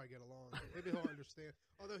 so we'll probably get along. Maybe he'll understand.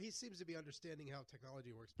 Although he seems to be understanding how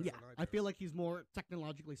technology works better Yeah, than I do. feel like he's more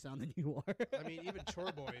technologically sound than you are. I mean, even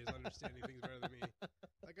Chore Boy is understanding things better than me.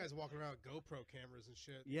 That guy's walking around with GoPro cameras and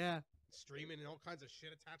shit. Yeah. Streaming and all kinds of shit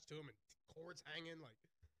attached to him and cords hanging like.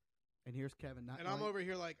 And here's Kevin. And I'm over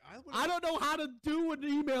here like I don't know how to do an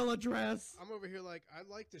email address. I'm over here like I'd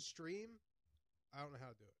like to stream. I don't know how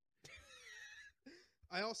to do it.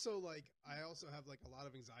 I also have like a lot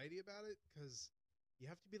of anxiety about it because you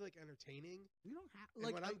have to be like entertaining. You don't have and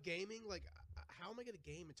like when I'm gaming, like how am I gonna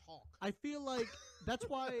game and talk? I feel like that's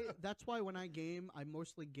why when I game, I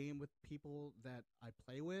mostly game with people that I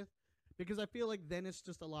play with because I feel like then it's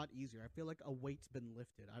just a lot easier. I feel like a weight's been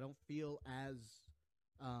lifted. I don't feel as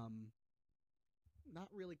not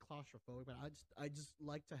really claustrophobic, but I just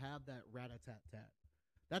like to have that rat-a-tat-tat.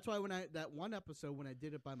 That's why that one episode when I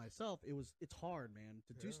did it by myself, it's hard, man,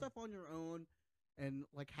 to do stuff on your own and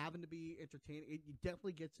like having to be entertaining. It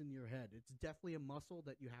definitely gets in your head. It's definitely a muscle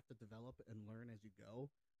that you have to develop and learn as you go.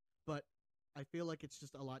 But I feel like it's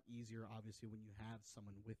just a lot easier, obviously, when you have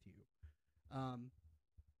someone with you.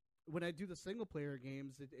 When I do the single player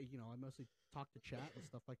games, I mostly talk to chat and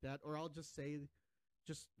stuff like that, or I'll just say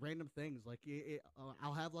just random things. Like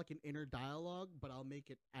I'll have like an inner dialogue, but I'll make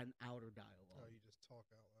it an outer dialogue. Oh, you just talk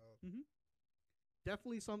out loud. Mm-hmm.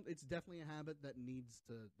 It's definitely a habit that you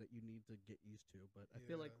need to get used to. But I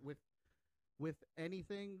feel like with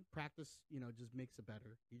anything, practice, just makes it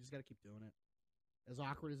better. You just got to keep doing it. As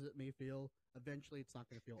awkward as it may feel, eventually it's not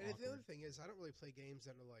going to feel And awkward. the other thing is, I don't really play games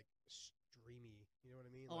that are like streamy. You know what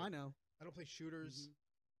I mean? Oh, like, I know. I don't play shooters.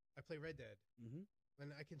 Mm-hmm. I play Red Dead,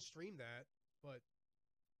 and I can stream that. But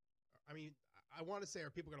I mean, I want to say,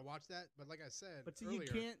 are people going to watch that? But like I said, but see, earlier, you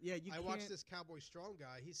can't. Yeah, you I can't. watched this Cowboy Strong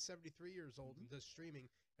guy. He's 73 years old and does streaming.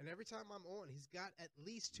 And every time I'm on, he's got at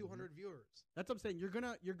least 200 viewers. That's what I'm saying.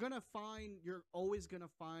 You're always gonna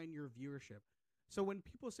find your viewership. So when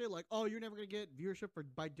people say like, "Oh, you're never gonna get viewership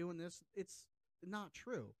by doing this," it's not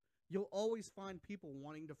true. You'll always find people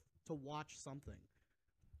wanting to watch something.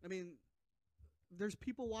 I mean, there's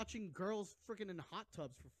people watching girls freaking in hot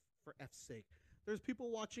tubs for F's sake. There's people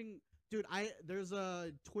watching, dude. There's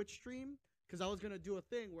a Twitch stream because I was gonna do a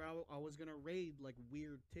thing where I was gonna raid like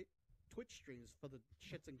weird Twitch streams for the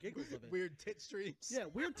shits and giggles of it. Weird tit streams. Yeah,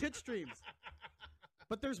 weird tit streams.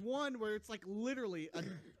 But there's one where it's like literally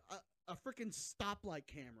a freaking stoplight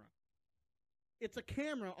camera. It's a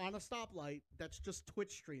camera on a stoplight that's just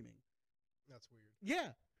Twitch streaming. That's weird. Yeah.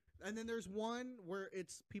 And then there's one where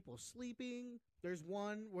it's people sleeping. There's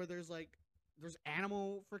one where there's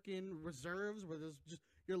animal freaking reserves where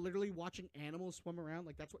you're literally watching animals swim around.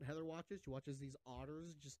 Like that's what Heather watches. She watches these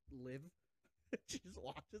otters just live. She just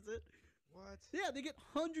watches it. What? Yeah, they get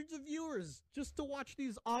hundreds of viewers just to watch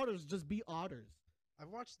these otters just be otters. I've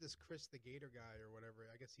watched this Chris the Gator guy or whatever.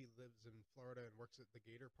 I guess he lives in Florida and works at the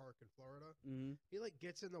Gator Park in Florida. Mm-hmm. He like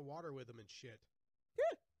gets in the water with him and shit.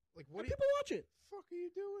 Yeah. Like what? People watch it. Fuck are you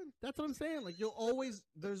doing? That's what I'm saying. Like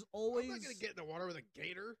there's always. I'm not gonna get in the water with a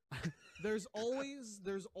gator. there's always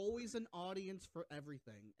an audience for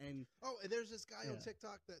everything. And there's this guy on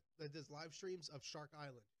TikTok that does live streams of Shark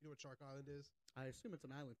Island. You know what Shark Island is? I assume it's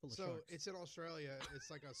an island full of sharks. So it's in Australia. It's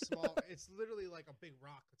like a small. It's literally like a big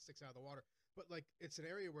rock that sticks out of the water. but like it's an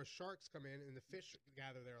area where sharks come in and the fish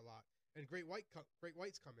gather there a lot, and great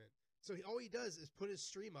whites come in. So all he does is put his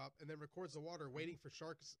stream up and then records the water, waiting for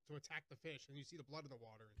sharks to attack the fish, and you see the blood in the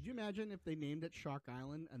water. Could you imagine if they named it Shark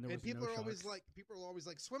Island and there was people no are always sharks? people are always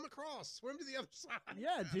like, swim across, swim to the other side.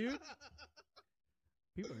 Yeah, dude.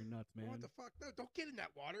 People are nuts, man. What the fuck? No, don't get in that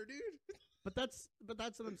water, dude. But that's what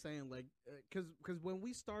I'm saying. Like, because when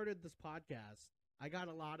we started this podcast, I got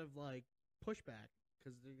a lot of like pushback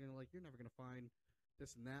because they're gonna like, you're never gonna find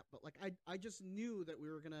this and that. But like, I just knew that we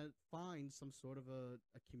were gonna find some sort of a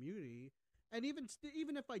community, and even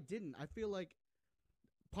if I didn't, I feel like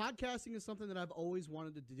podcasting is something that I've always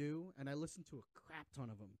wanted to do, and I listen to a crap ton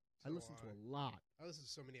of them. I listen to a lot. I listen to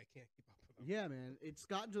so many I can't keep up with them. Yeah, man, it's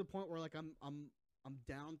gotten to the point where like I'm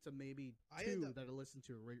down to maybe two that I listen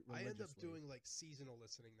to religiously. I end up doing like seasonal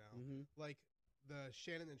listening now, like the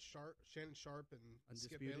Shannon Sharp and Skip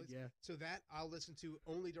Undisputed, Bayless. yeah. So that I'll listen to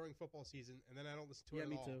only during football season, and then I don't listen to it at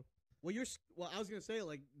me all. too. Well, I was gonna say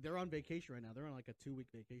like they're on vacation right now. They're on like a 2-week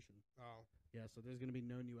vacation. Oh. Yeah, so there's gonna be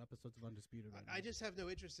no new episodes of Undisputed right now. I just have no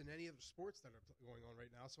interest in any of the sports that are going on right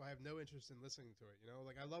now, so I have no interest in listening to it. You know,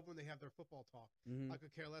 like I love when they have their football talk. Mhm. I could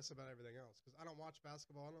care less about everything else because I don't watch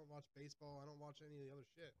basketball, I don't watch baseball, I don't watch any of the other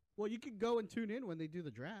shit. Well, you could go and tune in when they do the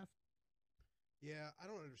draft. Yeah, I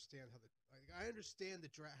don't understand how I understand the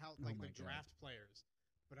draft draft players,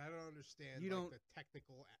 but I don't understand the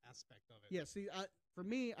technical aspect of it. Yeah, see, for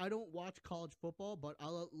me, I don't watch college football, but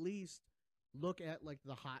I'll at least look at like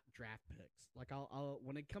the hot draft picks. Like I'll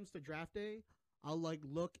when it comes to draft day, I'll like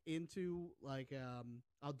look into like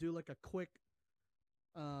I'll do like a quick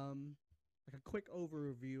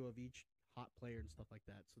overview of each hot player and stuff like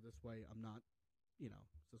that. So this way I'm not, so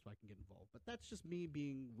this way I can get involved. But that's just me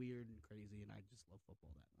being weird and crazy, and I just love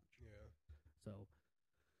football that much. Yeah. So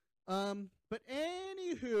but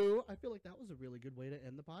anywho, I feel like that was a really good way to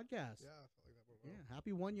end the podcast. Yeah, I felt like that went well. Yeah,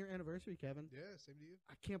 happy 1-year anniversary, Kevin. Yeah, same to you.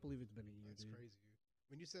 I can't believe it's been a year, That's dude. crazy.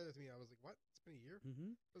 When you said that to me, I was like, "What? It's been a year?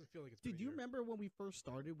 Mm-hmm. Doesn't feel like it's Dude, been do a you year." remember when we first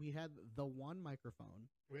started? We had the one microphone.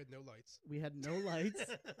 We had no lights. We had no lights.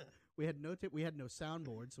 We had no we had no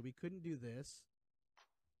soundboard, so we couldn't do this.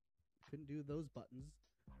 Couldn't do those buttons.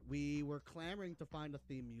 We were clamoring to find a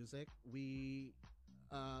theme music. We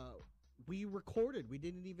recorded. We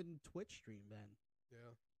didn't even Twitch stream then.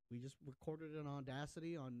 Yeah. We just recorded it on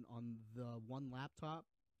Audacity on the one laptop,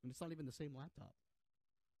 and it's not even the same laptop.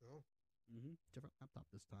 No. Different laptop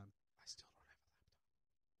this time. I still don't have a laptop.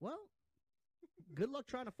 Well, good luck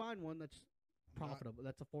trying to find one that's profitable,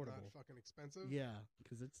 that's affordable, not fucking expensive. Yeah,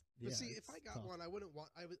 because it's. But yeah, see, it's if I got tough. one, I wouldn't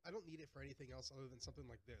want. I don't need it for anything else other than something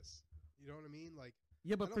like this. You know what I mean? Like,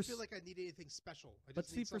 Yeah, but I don't feel like I need anything special. I but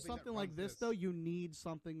just see, need for something something that like runs this, though, you need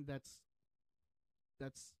something that's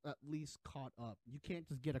at least caught up. You can't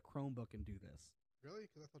just get a Chromebook and do this. Really?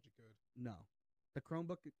 Because I thought you could. No, the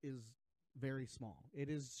Chromebook is very small. It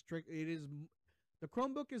is strict. The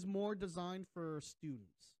Chromebook is more designed for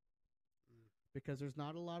students because there's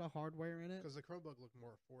not a lot of hardware in it. Because the Chromebook looked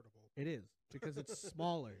more affordable. It is because it's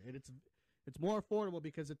smaller and it's more affordable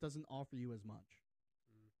because it doesn't offer you as much.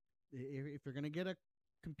 If you're gonna get a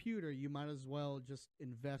computer, you might as well just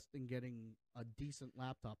invest in getting a decent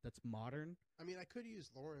laptop that's modern. I mean, I could use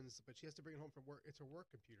Lauren's, but she has to bring it home from work. It's her work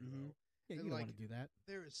computer, Mhm. though. Yeah, And, you don't want to do that.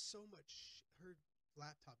 There is so much. Her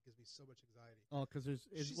laptop gives me so much anxiety. Oh, because was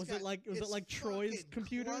She's it got- like it's Troy's fucking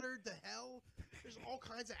computer? Cluttered to hell. There's all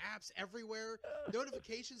kinds of apps everywhere.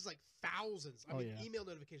 Notifications like thousands. I Oh, mean, yeah. email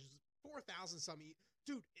notifications 4,000 some.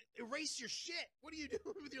 Dude, erase your shit. What are you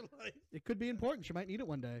doing with your life? It could be important. She might need it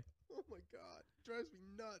one day. Oh my god, drives me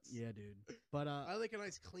nuts. Yeah, dude. But I like a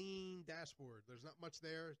nice clean dashboard. There's not much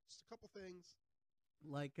there. Just a couple things.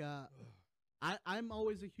 like I'm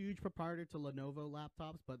always a huge proprietor to Lenovo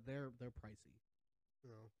laptops, but they're pricey.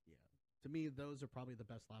 No. Yeah. To me, those are probably the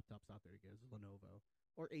best laptops out there to get is Lenovo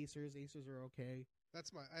or Acers. Acers are okay.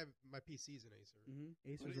 That's my PC's an Acer. Mm-hmm.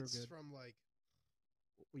 Acers But are it's good. from like.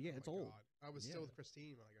 Well, yeah, oh it's my old. God. I was still with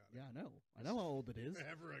Christine when I got it. Yeah, I know. I know how old it is.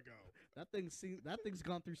 Forever ago. That thing's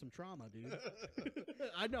gone through some trauma, dude.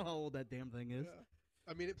 I know how old that damn thing is. Yeah.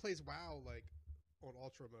 I mean, it plays WoW like on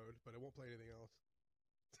ultra mode, but it won't play anything else.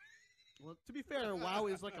 Well, to be fair, WoW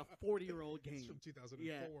is like a 40-year-old game. It's from 2004.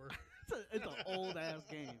 Yeah. It's an old ass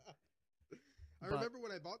game. I remember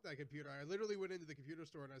when I bought that computer, I literally went into the computer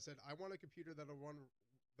store and I said, I want a computer that will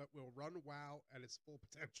run WoW at its full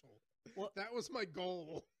potential. Well, that was my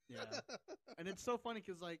goal. Yeah. And it's so funny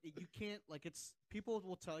because like you can't like it's people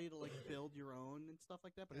will tell you to like build your own and stuff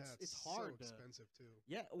like that, but it's hard. So expensive too.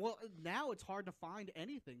 Yeah. Well, now it's hard to find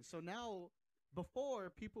anything. So now, before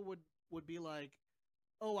people would be like,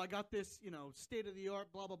 "Oh, I got this, state of the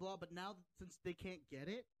art, blah blah blah." But now since they can't get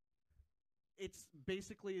it, it's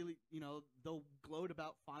basically, they'll gloat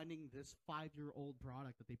about finding this 5-year-old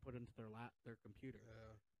product that they put into their computer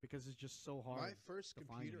because it's just so hard. My first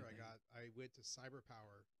computer I went to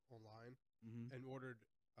CyberPower online and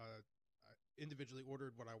individually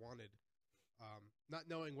ordered what I wanted. Not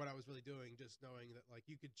knowing what I was really doing, just knowing that like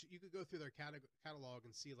you could go through their catalog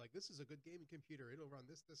and see like this is a good gaming computer. It'll run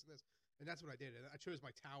this, this, and this, and that's what I did. And I chose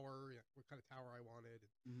my tower, what kind of tower I wanted.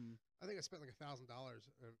 I think I spent like $1,000.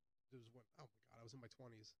 And it was oh my god, I was in my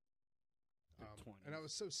 20s. And I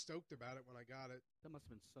was so stoked about it when I got it. That must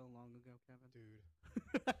have been so long ago, Kevin. Dude.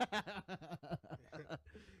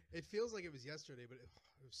 It feels like it was yesterday, but it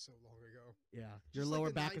was so long ago. Yeah. Your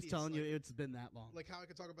lower back is telling you it's been that long. Like how I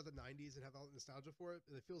could talk about the 90s and have all the nostalgia for it.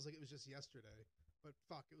 It feels like it was just yesterday. But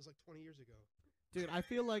fuck, it was like 20 years ago. Dude, I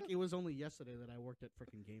feel like it was only yesterday that I worked at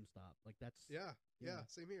freaking GameStop. Like that's... Yeah,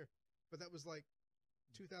 same here. But that was like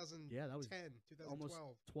 2010, that was 2012. Almost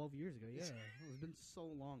 12 years ago, yeah. It's been so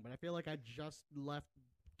long, but I feel like I just left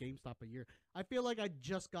GameStop a year. I feel like I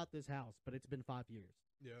just got this house, but it's been 5 years.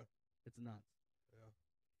 Yeah. It's nuts.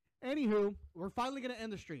 Yeah. Anywho, we're finally going to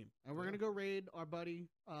end the stream, and we're going to go raid our buddy,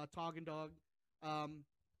 Toggin Dog.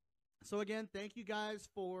 So again, thank you guys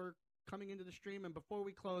for coming into the stream, and before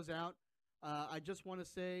we close out, I just want to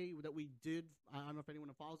say that we did, I don't know if anyone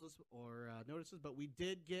follows us or notices, but we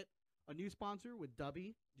did get a new sponsor with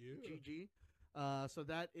Dubby, GG. So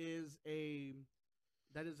that is a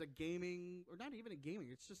gaming, or not even a gaming.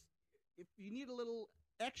 It's just if you need a little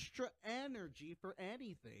extra energy for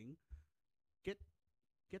anything, get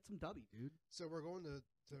some Dubby, dude. So we're going to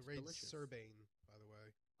raid Surbane, by the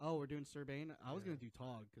way. Oh, we're doing Surbane. I was gonna do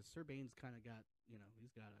Tog because Surbane's kind of got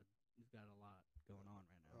he's got a lot going on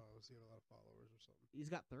right now. Oh, does he have a lot of followers or something? He's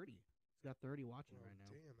got 30. He's got 30 watching right now.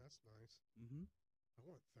 Damn, that's nice. I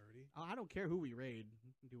want 30. I don't care who we raid.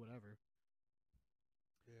 We can do whatever.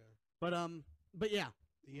 Yeah. But yeah.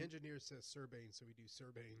 The engineer says Surbane, so we do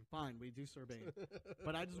Surbane. Fine, we do Surbane.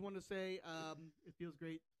 But I just want to say it feels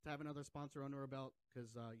great to have another sponsor under our belt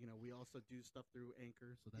because, we also do stuff through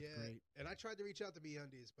Anchor, so that's great. And I tried to reach out to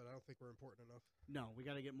MeUndies, but I don't think we're important enough. No, we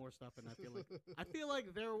got to get more stuff, and I feel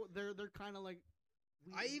like they're kind of like.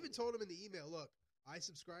 I even told them in the email, look, I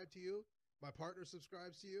subscribe to you. My partner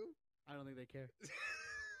subscribes to you. I don't think they care.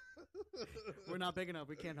 We're not big enough.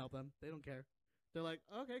 We can't help them. They don't care. They're like,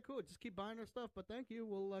 okay, cool. Just keep buying our stuff, but thank you.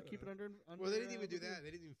 We'll keep it under. Well, they didn't even do that. They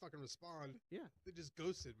didn't even fucking respond. Yeah. They just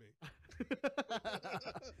ghosted me.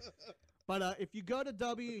 But if you go to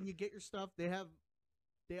W and you get your stuff, they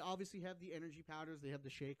obviously have the energy powders. They have the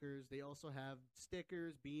shakers. They also have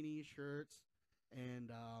stickers, beanies, shirts,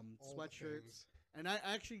 and sweatshirts. And I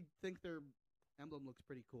actually think their emblem looks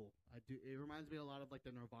pretty cool. I do. It reminds me a lot of like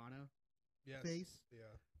the Nirvana face.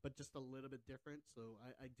 Yeah. But just a little bit different, so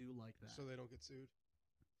I do like that. So they don't get sued?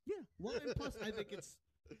 Yeah. Well, and plus I think it's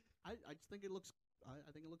I just think it looks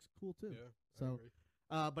I think it looks cool too. Yeah. So I agree.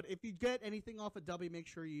 But if you get anything off of W, make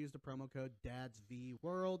sure you use the promo code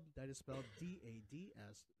DADSVWorld. That is spelled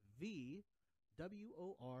DADSVWORLD.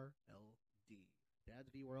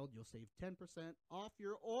 DADSVWorld. You'll save 10% off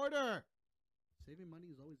your order. Saving money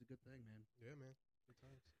is always a good thing, man. Yeah, man. Good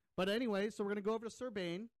times. But anyway, so we're going to go over to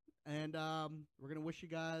Surbane, and we're going to wish you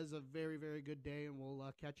guys a very, very good day, and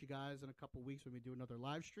we'll catch you guys in a couple weeks when we do another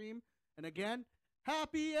live stream. And again,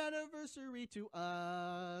 happy anniversary to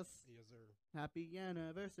us. Yes, sir. Happy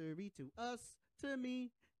anniversary to us, to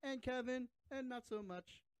me, and Kevin, and not so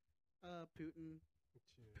much Putin.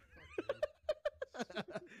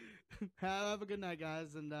 Have a good night,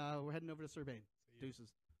 guys, and we're heading over to Surbane.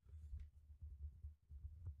 Deuces.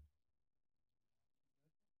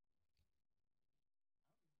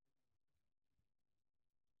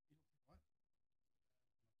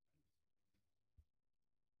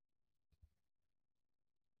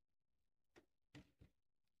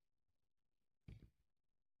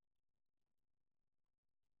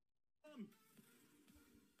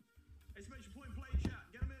 Exclamation point, play chat.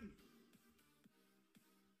 Get them in.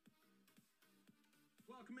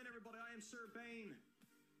 Welcome in, everybody. I am Sir Bane.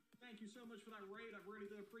 Thank you so much for that raid. I really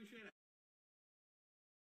do appreciate it.